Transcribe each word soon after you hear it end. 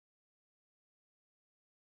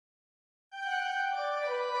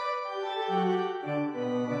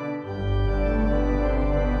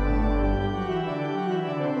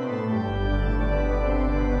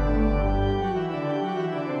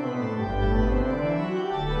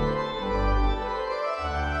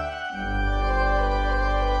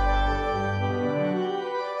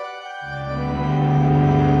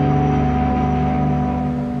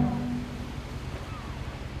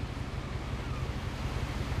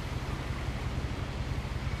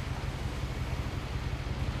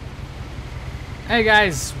Hey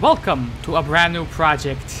guys, welcome to a brand new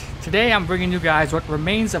project. Today I'm bringing you guys what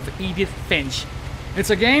Remains of Edith Finch. It's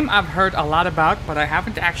a game I've heard a lot about, but I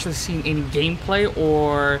haven't actually seen any gameplay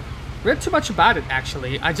or read too much about it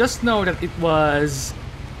actually. I just know that it was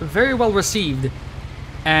very well received.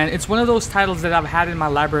 And it's one of those titles that I've had in my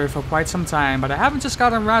library for quite some time, but I haven't just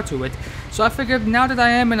gotten around to it. So I figured now that I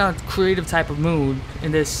am in a creative type of mood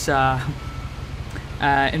in this headspace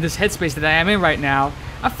that I am in right now,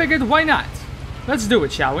 I figured why not? Let's do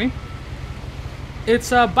it, shall we?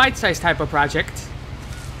 It's a bite-sized type of project.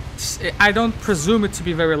 I don't presume it to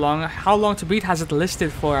be very long. How long to beat has it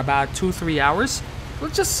listed for? About 2-3 hours.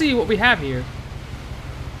 Let's just see what we have here.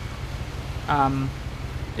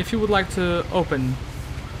 If you would like to open.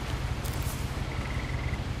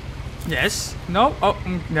 Yes? No? Oh,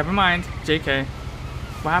 never mind. JK.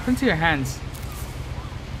 What happened to your hands?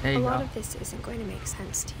 There you go. A lot of this isn't going to make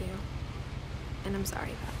sense to you. And I'm sorry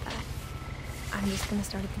about that. I'm just going to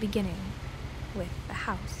start at the beginning, with the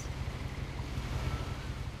house.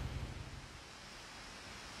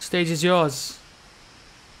 Stage is yours.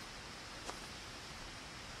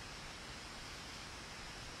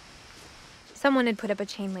 Someone had put up a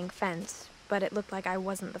chain link fence, but it looked like I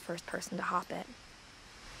wasn't the first person to hop it.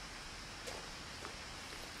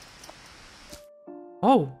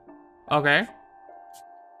 Oh, okay.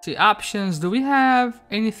 See, options. Do we have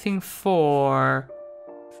anything for...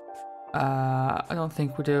 I don't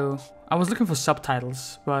think we do. I was looking for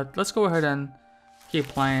subtitles, but let's go ahead and keep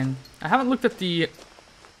playing. I haven't looked at the...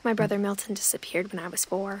 My brother Milton disappeared when I was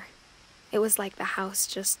 4. It was like the house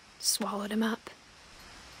just swallowed him up.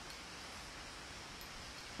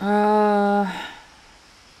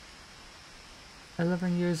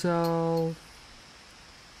 11 years old.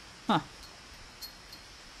 Huh.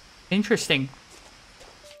 Interesting.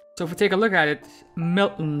 So if we take a look at it,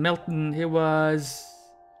 Milton, he was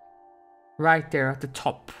right there at the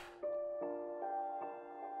top.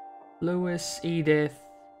 Lewis, Edith.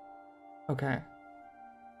 Okay.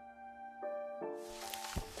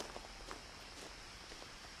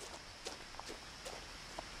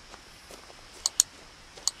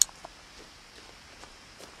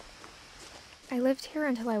 I lived here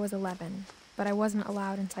until I was 11, but I wasn't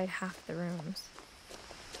allowed inside half the rooms.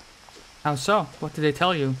 How so? What did they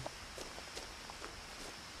tell you?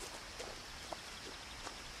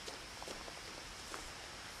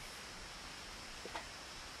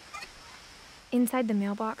 Inside the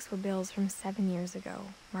mailbox were bills from 7 years ago,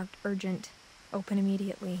 marked urgent, open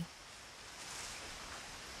immediately.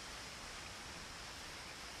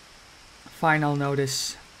 Final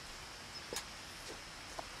notice.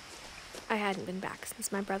 I hadn't been back since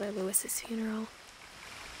my brother Lewis's funeral.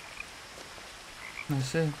 I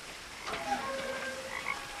see.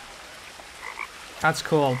 That's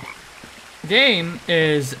cool. The game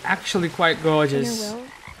is actually quite gorgeous. In her will,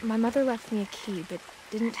 my mother left me a key, but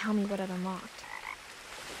didn't tell me what it unlocked.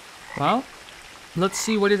 Well, let's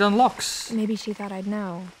see what it unlocks. Maybe she thought I'd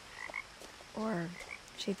know. Or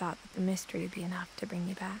she thought that the mystery would be enough to bring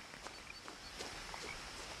me back.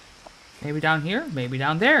 Maybe down here, maybe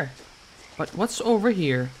down there. But what's over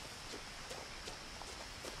here?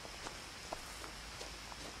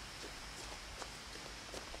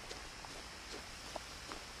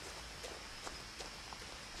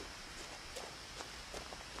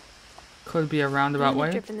 Could be a roundabout way. I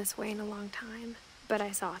haven't driven this way in a long time, but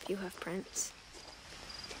I saw a few hoof prints.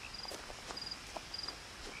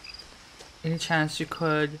 Any chance you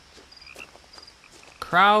could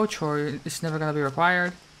crouch, or it's never gonna be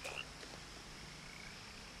required?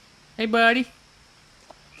 Hey, buddy.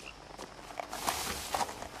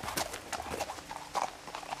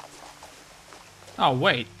 Oh,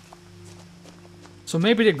 wait. So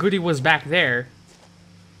maybe the goodie was back there.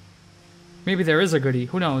 Maybe there is a goodie.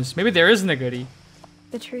 Who knows? Maybe there isn't a goodie.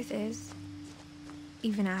 The truth is,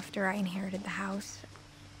 even after I inherited the house,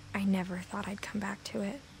 I never thought I'd come back to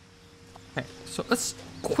it. Okay, so let's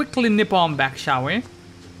quickly nip on back, shall we?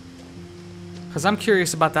 Because I'm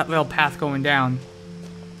curious about that little path going down.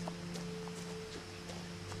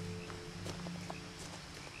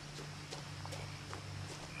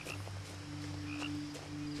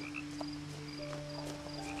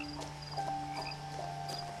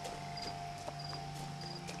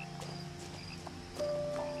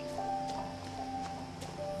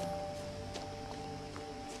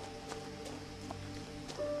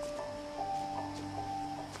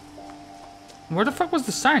 Where the fuck was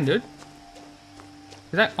the sign, dude?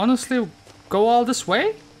 Did I honestly go all this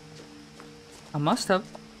way? I must have.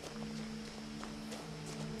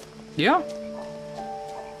 Yeah.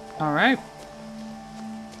 Alright.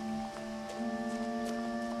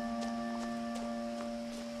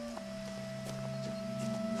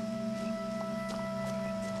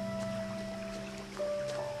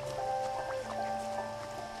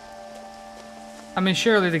 I mean,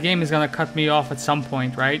 surely the game is gonna cut me off at some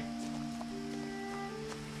point, right?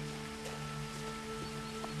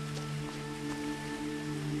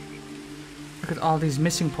 Look at all these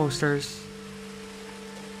missing posters.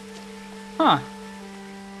 Huh.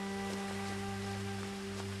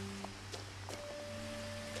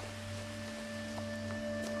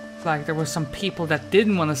 Like there were some people that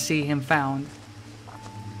didn't want to see him found.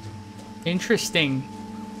 Interesting.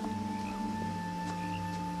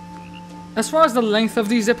 As far as the length of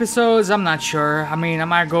these episodes, I'm not sure. I mean, I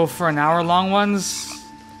might go for an hour-long ones,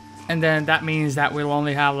 and then that means that we'll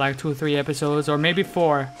only have like 2 or 3 episodes, or maybe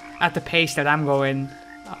 4 at the pace that I'm going.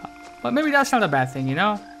 But maybe that's not a bad thing, you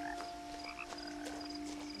know?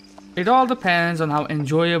 It all depends on how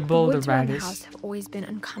enjoyable the ride is. The house have always been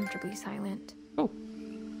uncomfortably silent. Oh.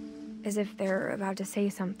 As if they're about to say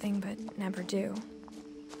something, but never do.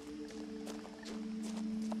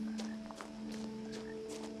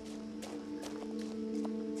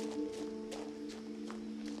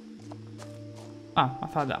 Oh, I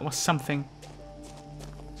thought that was something.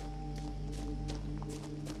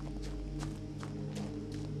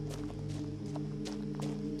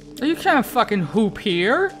 You can't fucking hoop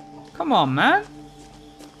here. Come on, man.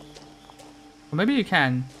 Or maybe you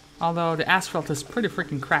can. Although the asphalt is pretty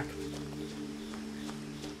freaking cracked.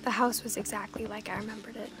 The house was exactly like I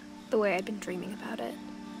remembered it. The way I'd been dreaming about it.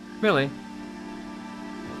 Really?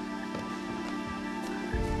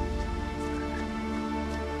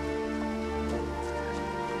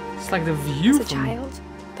 It's like the view As a child,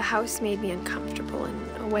 the house made me uncomfortable in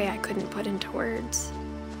a way I couldn't put into words.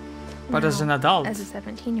 But now, as an adult... As a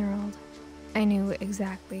 17-year-old, I knew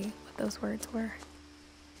exactly what those words were.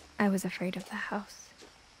 I was afraid of the house.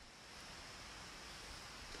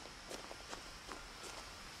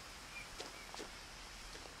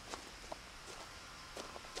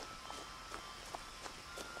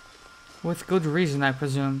 With good reason, I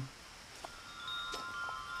presume.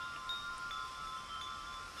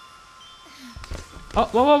 Oh,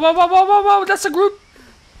 whoa, whoa, whoa, whoa, whoa, whoa, whoa, that's a group!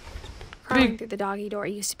 Crawling through the doggy door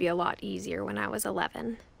used to be a lot easier when I was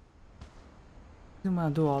 11. I didn't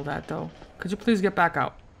want to do all that, though. Could you please get back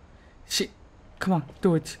out? Come on,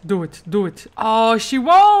 do it, do it, do it. Oh, she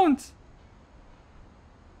won't!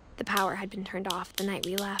 The power had been turned off the night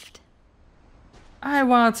we left. I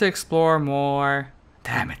want to explore more.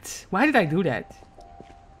 Damn it. Why did I do that?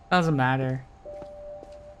 Doesn't matter.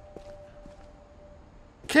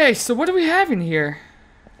 Okay, so what do we have in here?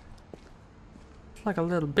 It's like a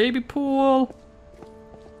little baby pool.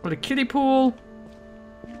 Or a kiddie pool.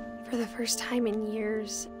 For the first time in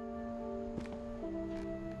years,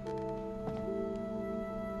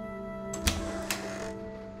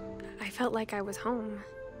 I felt like I was home.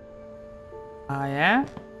 Ah, yeah?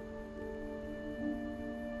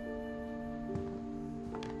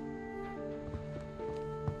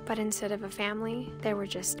 But instead of a family, there were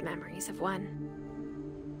just memories of one.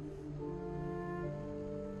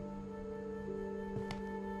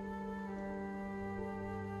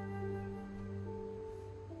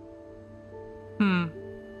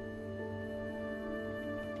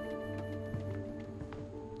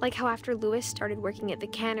 Like how after Lewis started working at the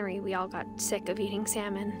cannery, we all got sick of eating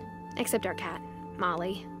salmon. Except our cat,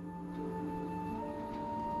 Molly.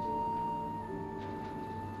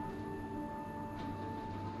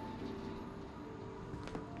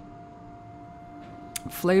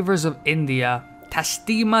 Flavors of India.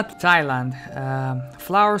 Tastima, Thailand.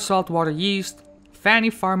 Flour, saltwater, yeast. Fanny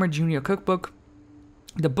Farmer Jr. Cookbook.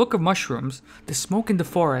 The Book of Mushrooms. The Smoke in the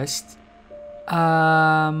Forest.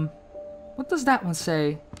 What does that one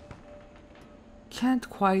say? Can't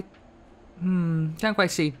quite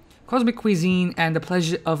see. Cosmic Cuisine and the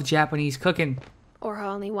Pleasure of Japanese Cooking. Or how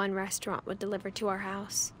only one restaurant would deliver to our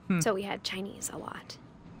house. So we had Chinese a lot.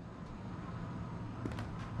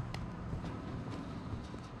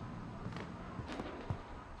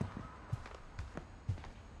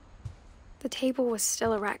 The table was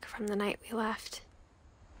still a wreck from the night we left.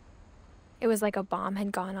 It was like a bomb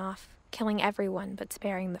had gone off, killing everyone but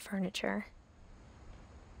sparing the furniture.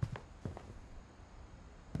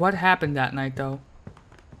 What happened that night, though?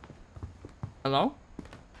 Hello?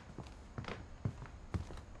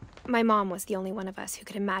 My mom was the only one of us who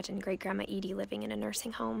could imagine Great-Grandma Edie living in a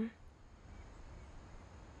nursing home.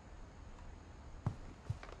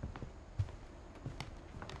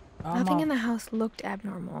 Nothing in the house looked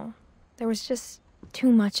abnormal. There was just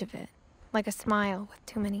too much of it, like a smile with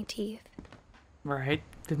too many teeth. Right.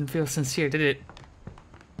 Didn't feel sincere, did it?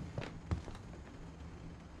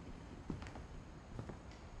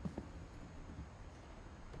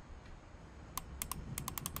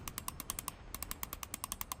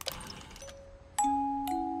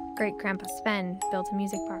 Great-Grandpa Sven built a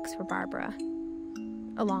music box for Barbara,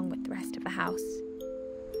 along with the rest of the house.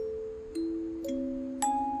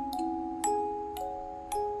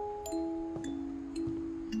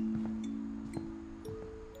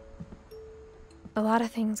 A lot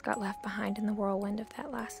of things got left behind in the whirlwind of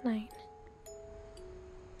that last night.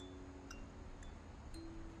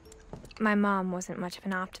 My mom wasn't much of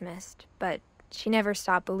an optimist, but she never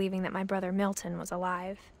stopped believing that my brother Milton was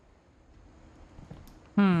alive.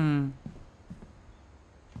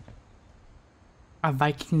 A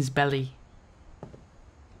Viking's belly.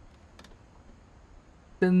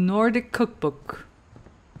 The Nordic cookbook.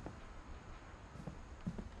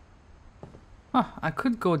 Huh, I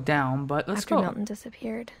could go down, but let's After go. Milton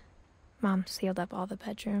disappeared, Mom sealed up all the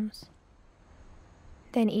bedrooms.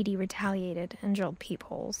 Then Edie retaliated and drilled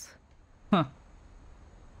peepholes. Huh.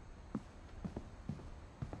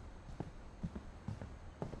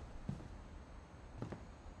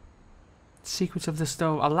 Secrets of the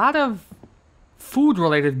Stove. A lot of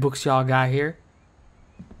food-related books y'all got here.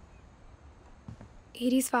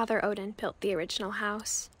 Edie's father Odin built the original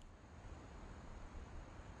house.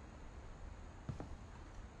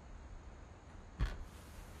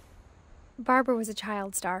 Barbara was a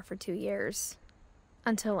child star for 2 years,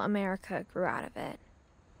 until America grew out of it.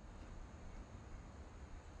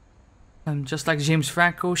 And just like James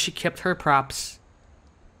Franco, she kept her props.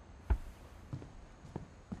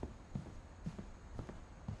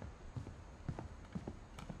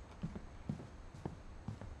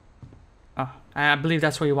 Oh, I believe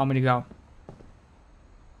that's where you want me to go.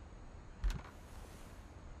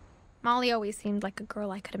 Molly always seemed like a girl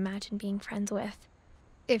I could imagine being friends with,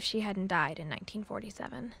 if she hadn't died in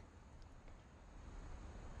 1947.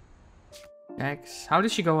 Yikes. How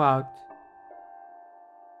did she go out?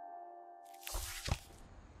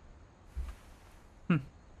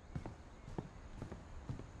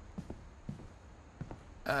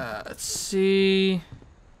 Let's see.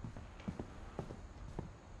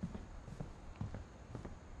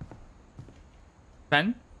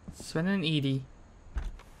 Sven and Edie.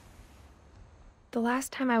 The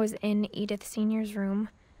last time I was in Edith Sr.'s room,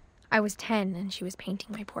 I was 10 and she was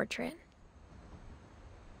painting my portrait.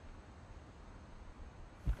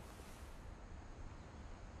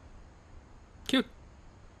 Cute.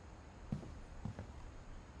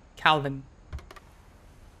 Calvin.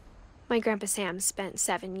 My Grandpa Sam spent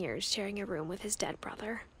 7 years sharing a room with his dead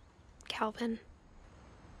brother, Calvin.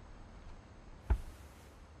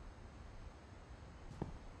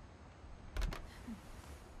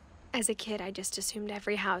 As a kid, I just assumed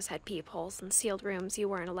every house had peepholes and sealed rooms you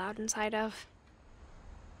weren't allowed inside of.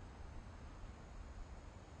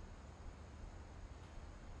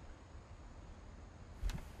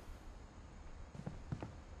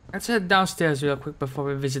 Let's head downstairs real quick before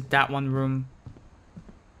we visit that one room.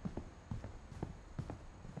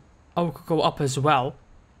 Oh, we could go up as well.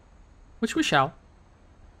 Which we shall.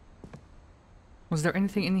 Was there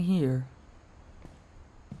anything in here?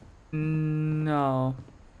 No.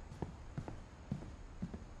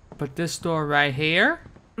 But this door right here?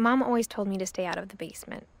 Mom always told me to stay out of the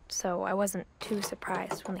basement, so I wasn't too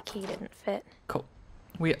surprised when the key didn't fit. Cool.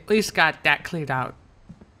 We at least got that cleared out.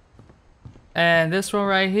 And this one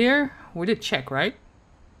right here, we did check, right?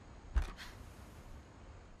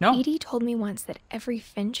 No? Edie told me once that every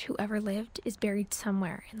Finch who ever lived is buried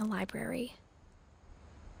somewhere in the library.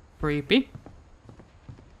 Creepy.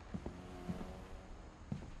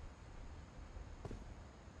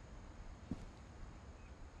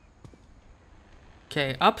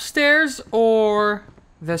 Okay, upstairs or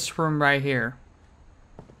this room right here?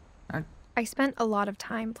 I spent a lot of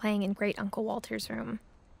time playing in Great Uncle Walter's room.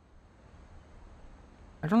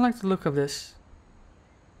 I don't like the look of this.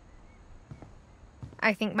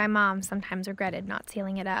 I think my mom sometimes regretted not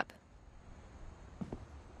sealing it up.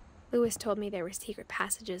 Lewis told me there were secret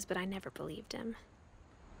passages, but I never believed him.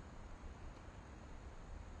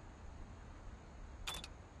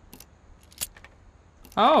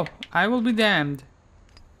 Oh, I will be damned.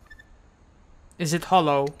 Is it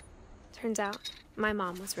hollow? Turns out, my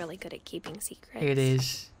mom was really good at keeping secrets. It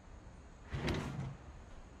is.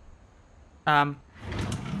 Now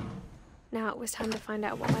it was time to find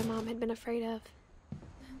out what my mom had been afraid of.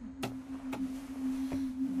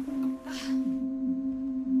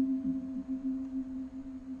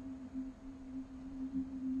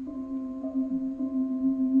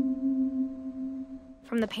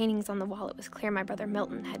 From the paintings on the wall, it was clear my brother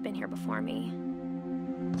Milton had been here before me.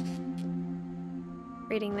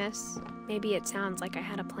 Reading this, maybe it sounds like I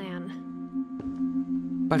had a plan.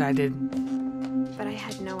 But I didn't. But I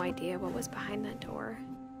had no idea what was behind that door.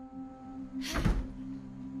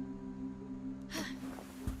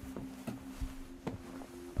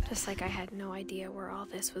 Just like I had no idea where all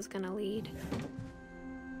this was gonna lead.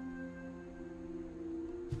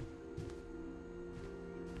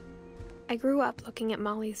 I grew up looking at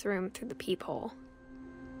Molly's room through the peephole.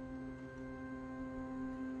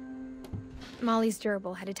 Molly's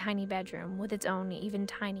gerbil had a tiny bedroom with its own even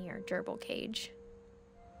tinier gerbil cage.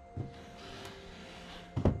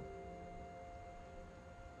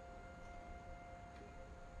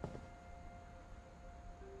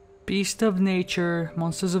 Beast of Nature,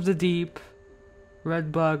 Monsters of the Deep, Red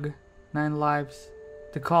Bug, 9 Lives,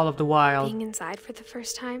 The Call of the Wild. Being inside for the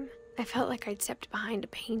first time, I felt like I'd stepped behind a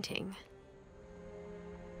painting.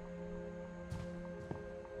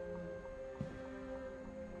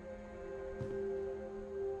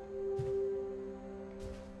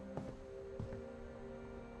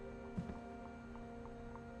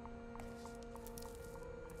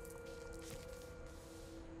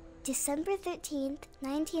 December 13th,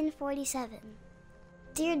 1947.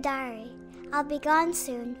 Dear Diary, I'll be gone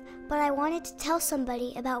soon, but I wanted to tell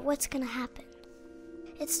somebody about what's gonna happen.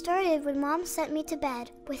 It started when Mom sent me to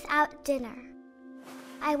bed without dinner.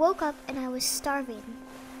 I woke up and I was starving,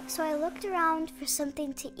 so I looked around for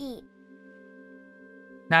something to eat.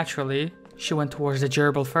 Naturally, she went towards the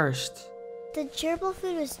gerbil first. The gerbil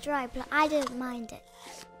food was dry, but I didn't mind it.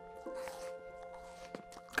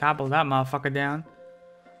 Gobble that motherfucker down.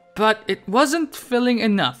 But it wasn't filling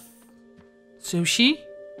enough. Sushi?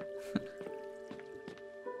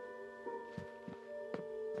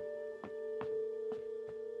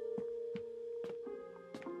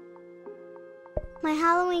 My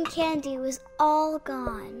Halloween candy was all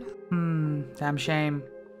gone. Damn shame.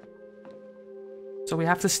 So we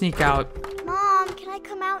have to sneak out. Mom, can I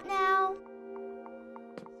come out now?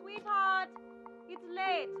 Sweetheart, it's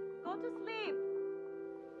late. Go to sleep.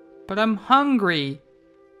 But I'm hungry.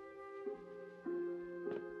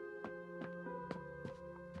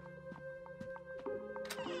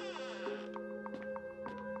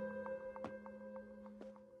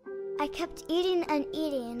 I kept eating and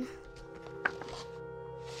eating.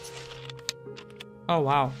 Oh,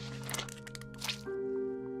 wow.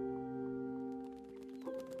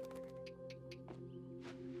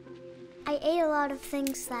 I ate a lot of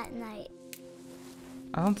things that night.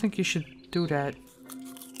 I don't think you should do that.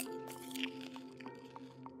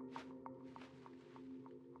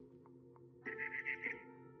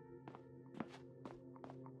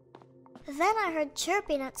 Then I heard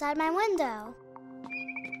chirping outside my window.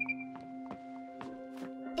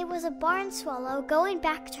 It was a barn swallow going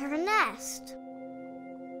back to her nest.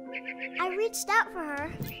 I reached out for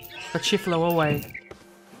her. But she flew away.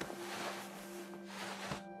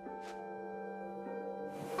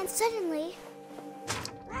 And suddenly,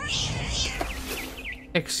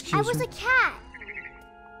 Excuse I was me. a cat.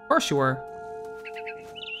 Of course you were.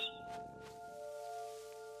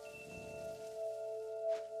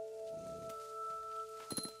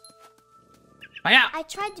 Hiya! I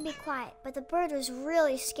tried to be quiet, but the bird was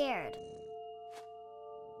really scared.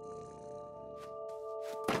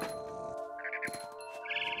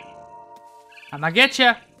 I'ma get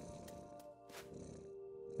ya.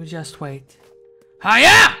 You just wait.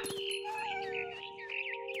 Hiya!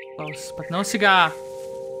 Close, but no cigar.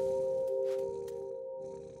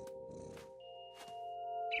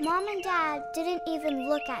 Mom and Dad didn't even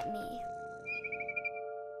look at me.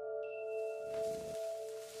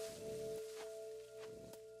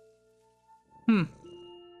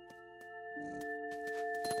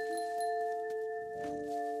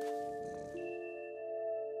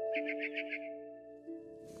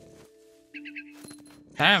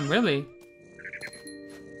 Damn, really?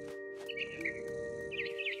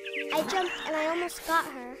 I jumped and I almost got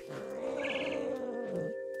her.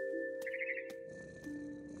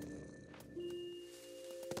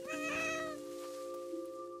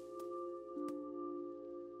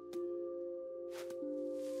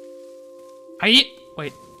 Hiya!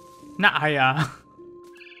 Wait. Not hiya.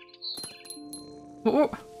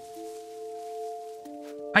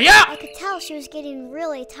 Hiya! I could tell she was getting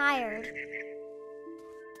really tired.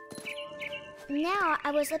 Now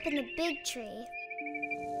I was up in the big tree.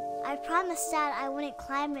 I promised Dad I wouldn't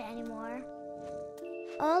climb it anymore.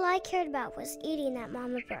 All I cared about was eating that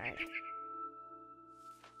mama bird.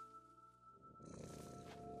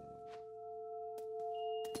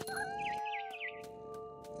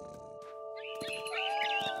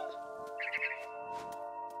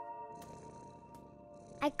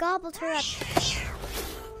 I gobbled her up.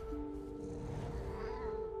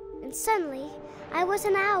 And suddenly, I was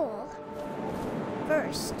an owl.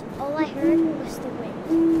 First, all I heard was the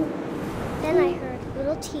wind. Then I heard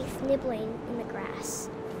little teeth nibbling in the grass.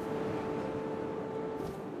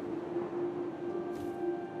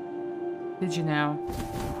 Did you now?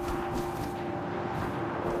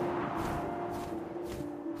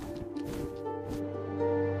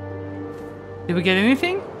 Did we get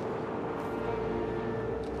anything?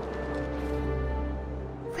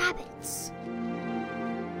 Rabbits.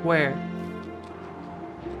 Where?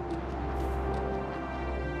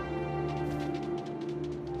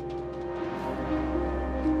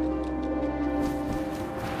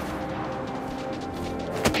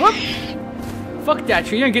 Whoop! Fuck that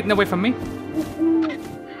tree, you ain't getting away from me.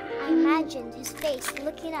 I imagined his face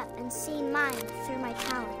looking up and seeing mine through my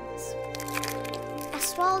talons. I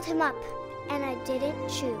swallowed him up, and I didn't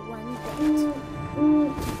chew one bit.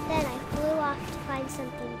 Then I flew off to find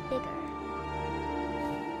something bigger.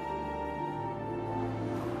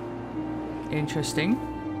 Interesting.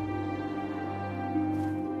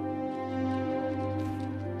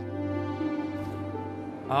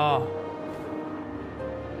 Oh.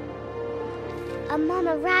 A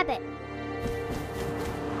mama rabbit.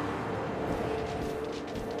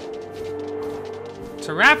 It's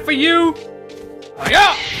a wrap for you! Oh,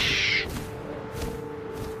 yeah!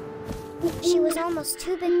 She was almost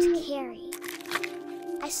too big to carry.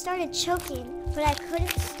 I started choking, but I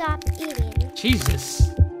couldn't stop eating. Jesus.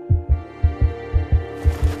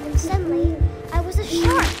 And suddenly, I was a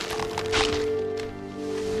shark.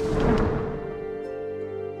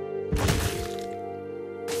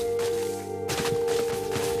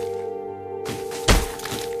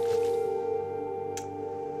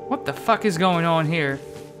 What the fuck is going on here?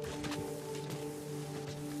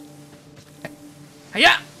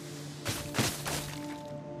 Hiya!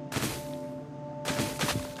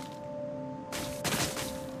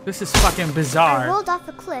 This is fucking I bizarre. rolled off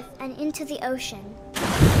a cliff and into the ocean.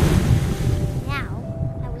 Now,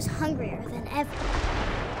 I was hungrier than ever.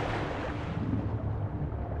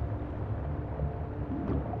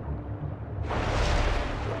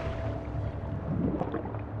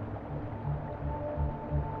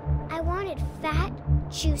 I wanted fat,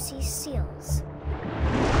 juicy seals.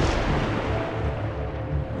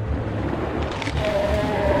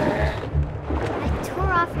 I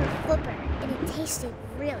tore off her flipper, and it tasted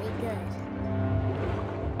really good.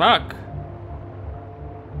 Fuck.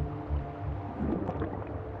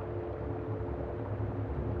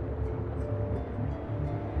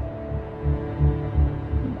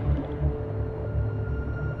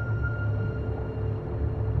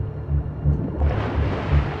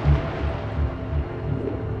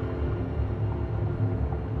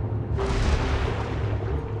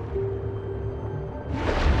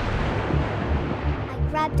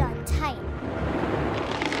 Grabbed on tight.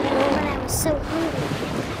 When I was so hungry,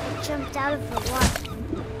 I jumped out of the water.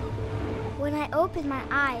 When I opened my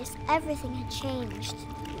eyes, everything had changed.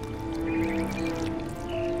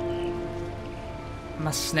 I'm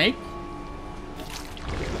a snake?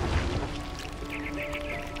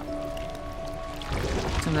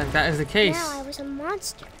 Seems like that is the case. Now I was a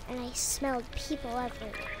monster, and I smelled people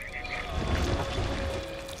everywhere.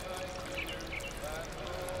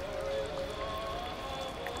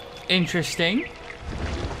 Interesting.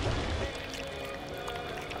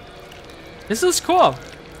 This looks cool.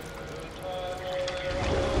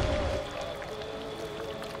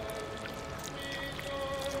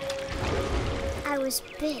 I was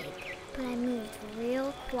big, but I moved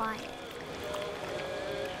real quiet.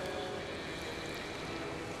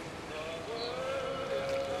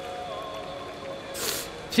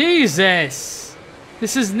 Jesus!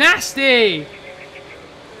 This is nasty!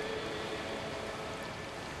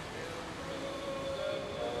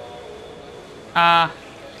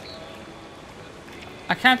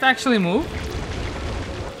 I can't actually move?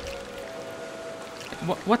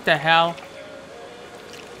 What the hell?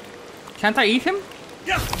 Can't I eat him?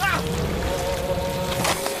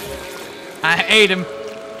 I ate him.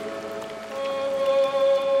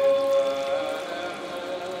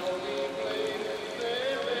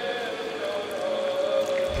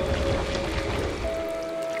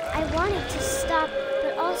 I wanted to stop,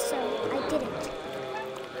 but also I didn't.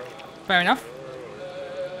 Fair enough.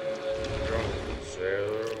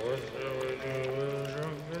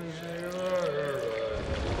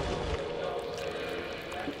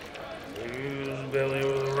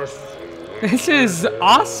 This is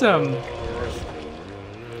awesome.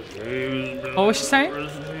 What was she saying?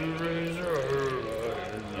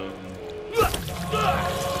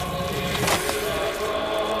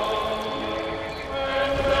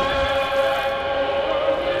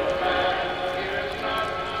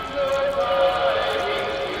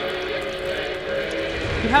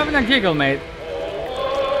 You're having a giggle, mate.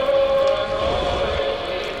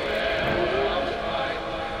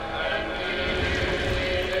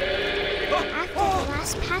 After the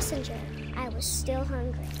last passenger, I I was still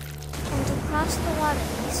hungry. And across the water,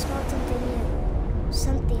 I smelled something new.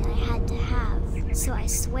 Something I had to have, so I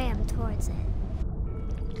swam towards it.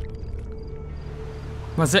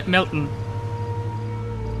 Was it Milton?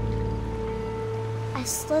 I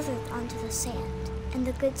slithered onto the sand, and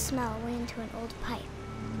the good smell went into an old pipe.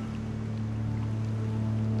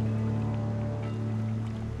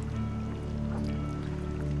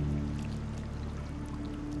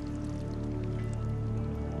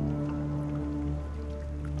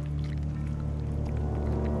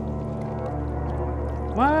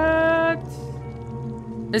 What?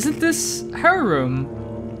 Isn't this her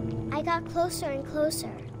room? I got closer and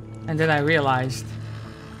closer. And then I realized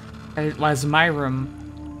it was my room.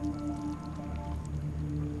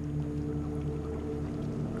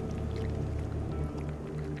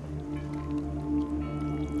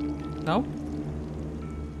 No?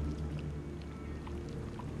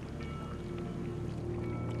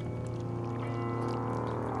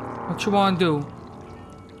 What you wanna do?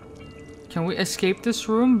 Can we escape this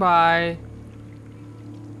room by...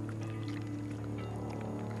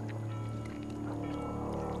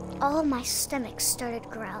 All of my stomach started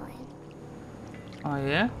growling. Oh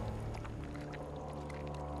yeah?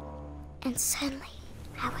 And suddenly,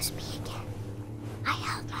 I was me again. I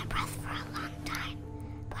held my breath for a long time,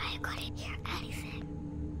 but I couldn't hear anything.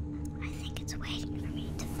 I think it's waiting for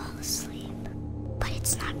me to fall asleep. But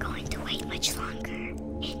it's not going to wait much longer.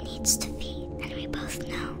 It needs to feed, and we both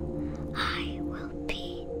know I will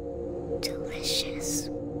be delicious.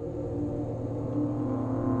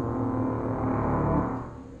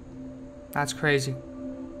 That's crazy.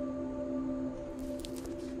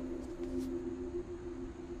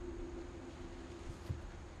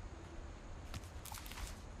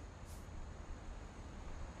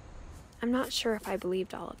 I'm not sure if I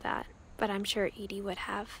believed all of that, but I'm sure Edie would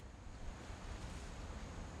have.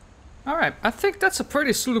 Alright, I think that's a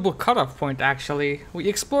pretty suitable cutoff point actually. We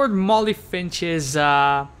explored Molly Finch's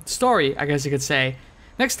story, I guess you could say.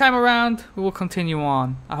 Next time around, we will continue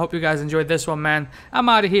on. I hope you guys enjoyed this one, man. I'm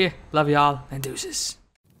out of here. Love y'all, and deuces.